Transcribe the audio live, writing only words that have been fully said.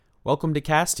Welcome to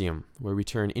Castium, where we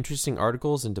turn interesting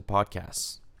articles into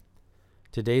podcasts.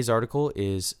 Today's article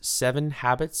is 7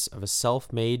 Habits of a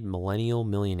Self-Made Millennial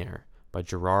Millionaire by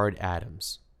Gerard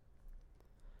Adams.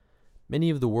 Many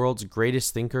of the world's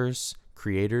greatest thinkers,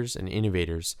 creators, and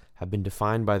innovators have been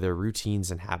defined by their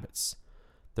routines and habits.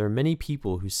 There are many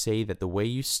people who say that the way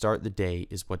you start the day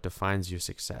is what defines your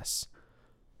success.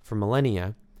 For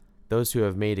millennia, those who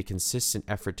have made a consistent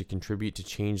effort to contribute to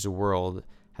change the world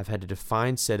have had a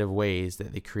defined set of ways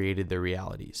that they created their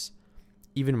realities.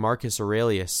 Even Marcus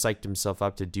Aurelius psyched himself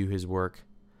up to do his work,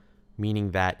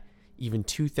 meaning that even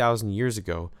 2,000 years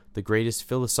ago, the greatest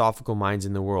philosophical minds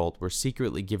in the world were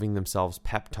secretly giving themselves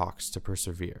pep talks to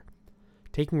persevere.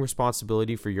 Taking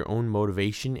responsibility for your own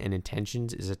motivation and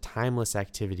intentions is a timeless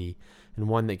activity and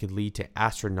one that could lead to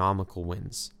astronomical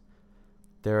wins.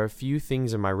 There are a few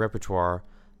things in my repertoire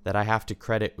that I have to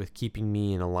credit with keeping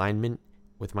me in alignment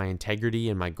with my integrity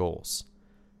and my goals.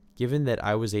 Given that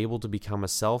I was able to become a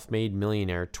self-made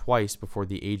millionaire twice before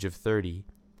the age of 30,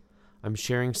 I'm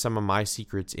sharing some of my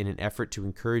secrets in an effort to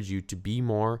encourage you to be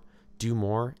more, do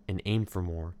more, and aim for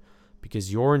more,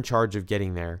 because you're in charge of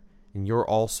getting there, and you're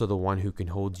also the one who can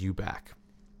hold you back.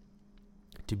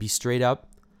 To be straight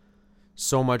up,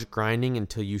 so much grinding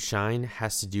until you shine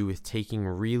has to do with taking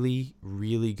really,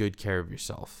 really good care of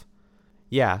yourself.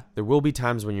 Yeah, there will be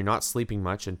times when you're not sleeping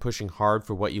much and pushing hard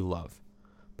for what you love,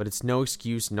 but it's no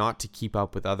excuse not to keep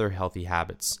up with other healthy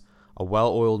habits. A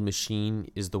well-oiled machine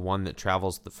is the one that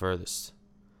travels the furthest.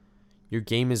 Your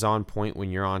game is on point when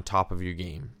you're on top of your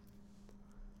game.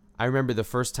 I remember the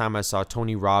first time I saw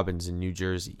Tony Robbins in New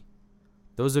Jersey.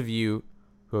 Those of you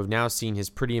who have now seen his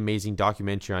pretty amazing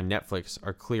documentary on Netflix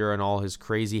are clear on all his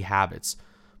crazy habits,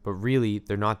 but really,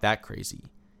 they're not that crazy.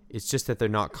 It's just that they're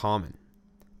not common.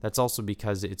 That's also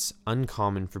because it's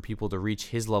uncommon for people to reach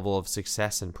his level of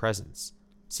success and presence.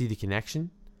 See the connection?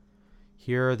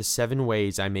 Here are the 7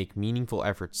 ways I make meaningful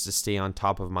efforts to stay on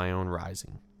top of my own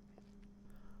rising.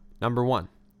 Number 1,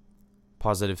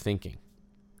 positive thinking.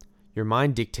 Your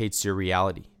mind dictates your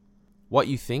reality. What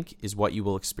you think is what you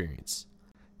will experience.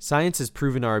 Science has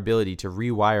proven our ability to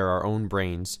rewire our own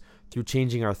brains through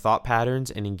changing our thought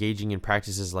patterns and engaging in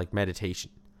practices like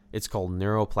meditation. It's called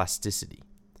neuroplasticity.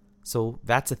 So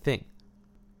that's a thing.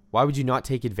 Why would you not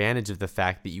take advantage of the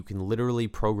fact that you can literally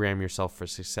program yourself for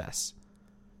success?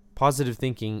 Positive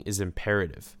thinking is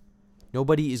imperative.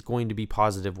 Nobody is going to be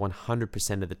positive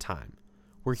 100% of the time.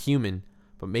 We're human,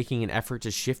 but making an effort to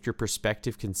shift your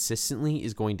perspective consistently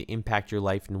is going to impact your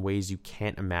life in ways you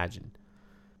can't imagine.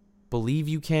 Believe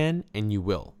you can, and you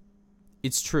will.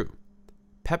 It's true.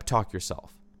 Pep talk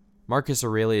yourself. Marcus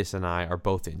Aurelius and I are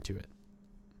both into it.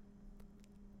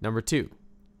 Number 2.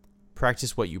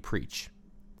 Practice what you preach.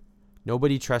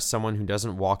 Nobody trusts someone who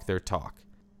doesn't walk their talk,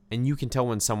 and you can tell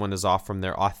when someone is off from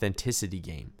their authenticity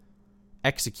game.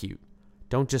 Execute.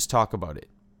 Don't just talk about it.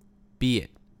 Be it.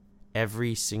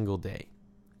 Every single day.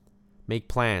 Make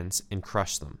plans and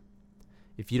crush them.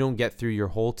 If you don't get through your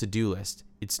whole to-do list,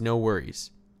 it's no worries.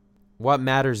 What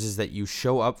matters is that you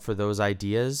show up for those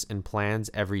ideas and plans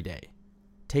every day.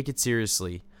 Take it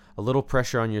seriously. A little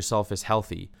pressure on yourself is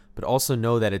healthy, but also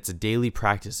know that it's a daily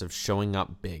practice of showing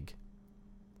up big.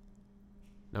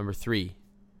 Number 3,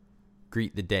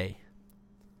 greet the day.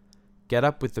 Get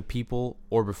up with the people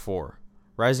or before.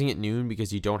 Rising at noon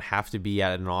because you don't have to be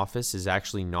at an office is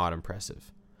actually not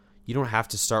impressive. You don't have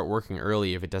to start working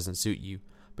early if it doesn't suit you,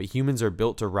 but humans are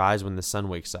built to rise when the sun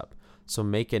wakes up, so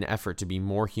make an effort to be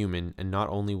more human, and not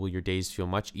only will your days feel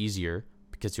much easier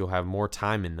because you'll have more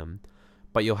time in them,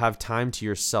 but you'll have time to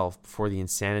yourself before the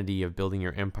insanity of building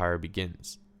your empire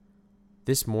begins.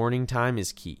 This morning time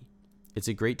is key. It's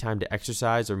a great time to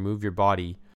exercise or move your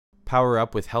body, power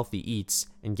up with healthy eats,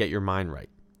 and get your mind right.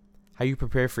 How you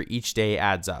prepare for each day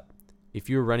adds up. If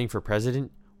you were running for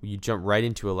president, will you jump right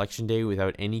into election day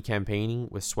without any campaigning,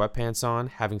 with sweatpants on,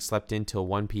 having slept in till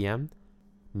 1 p.m.?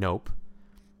 Nope.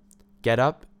 Get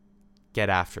up, get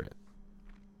after it.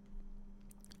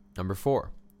 Number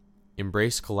 4,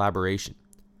 embrace collaboration.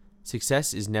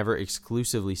 Success is never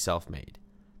exclusively self-made.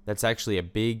 That's actually a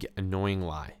big, annoying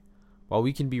lie. While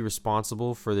we can be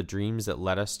responsible for the dreams that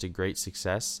led us to great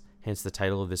success, hence the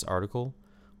title of this article,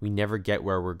 we never get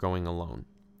where we're going alone.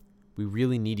 We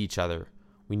really need each other.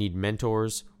 We need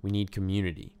mentors. We need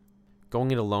community.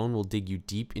 Going it alone will dig you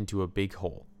deep into a big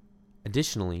hole.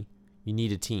 Additionally, you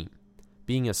need a team.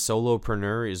 Being a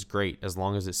solopreneur is great as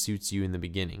long as it suits you in the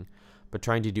beginning, but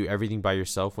trying to do everything by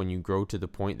yourself when you grow to the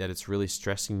point that it's really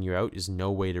stressing you out is no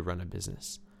way to run a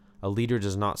business. A leader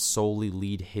does not solely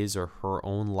lead his or her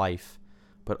own life,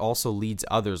 but also leads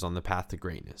others on the path to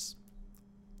greatness.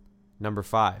 Number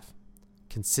 5,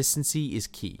 consistency is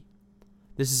key.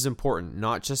 This is important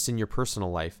not just in your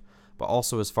personal life, but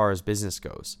also as far as business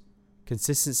goes.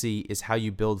 Consistency is how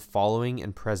you build following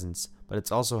and presence, but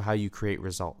it's also how you create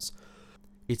results.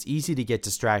 It's easy to get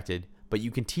distracted, but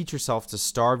you can teach yourself to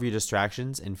starve your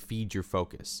distractions and feed your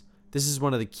focus. This is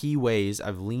one of the key ways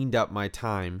I've leaned up my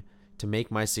time to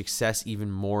make my success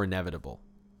even more inevitable.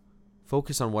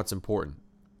 Focus on what's important,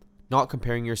 not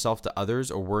comparing yourself to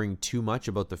others or worrying too much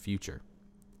about the future.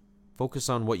 Focus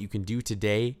on what you can do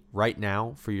today, right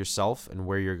now, for yourself and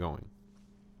where you're going.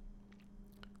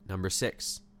 Number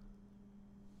 6,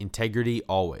 integrity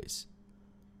always.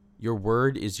 Your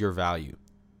word is your value.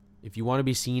 If you want to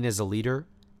be seen as a leader,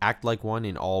 act like one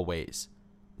in all ways.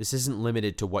 This isn't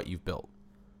limited to what you've built.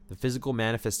 The physical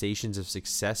manifestations of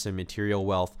success and material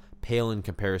wealth pale in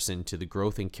comparison to the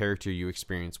growth and character you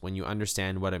experience when you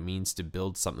understand what it means to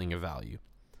build something of value.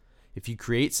 If you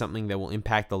create something that will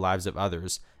impact the lives of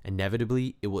others,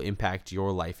 inevitably it will impact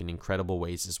your life in incredible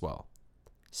ways as well.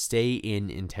 Stay in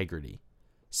integrity.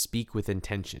 Speak with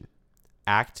intention.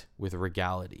 Act with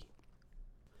regality.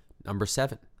 Number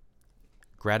 7,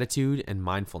 gratitude and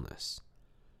mindfulness.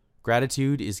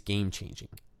 Gratitude is game-changing.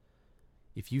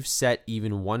 If you've set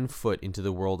even one foot into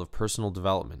the world of personal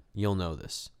development, you'll know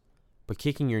this. But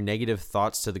kicking your negative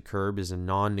thoughts to the curb is a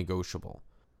non-negotiable.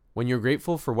 When you're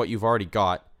grateful for what you've already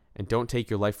got and don't take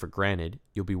your life for granted,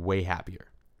 you'll be way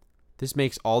happier. This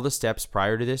makes all the steps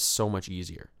prior to this so much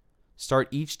easier. Start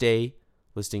each day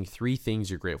listing 3 things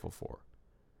you're grateful for.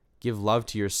 Give love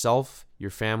to yourself, your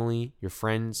family, your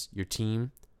friends, your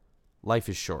team. Life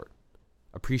is short.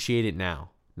 Appreciate it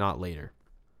now, not later.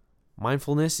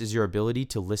 Mindfulness is your ability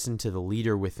to listen to the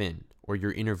leader within, or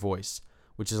your inner voice,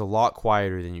 which is a lot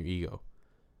quieter than your ego.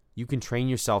 You can train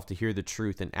yourself to hear the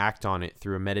truth and act on it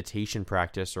through a meditation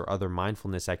practice or other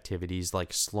mindfulness activities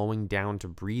like slowing down to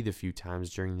breathe a few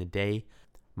times during the day,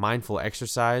 mindful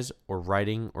exercise, or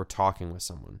writing or talking with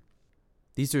someone.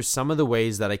 These are some of the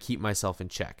ways that I keep myself in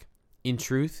check. In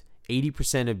truth,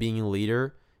 80% of being a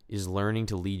leader is learning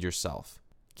to lead yourself.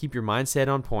 Keep your mindset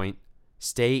on point,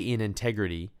 stay in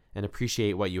integrity, and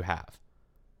appreciate what you have.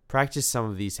 Practice some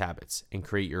of these habits and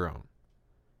create your own.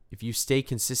 If you stay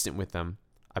consistent with them,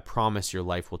 I promise your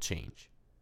life will change.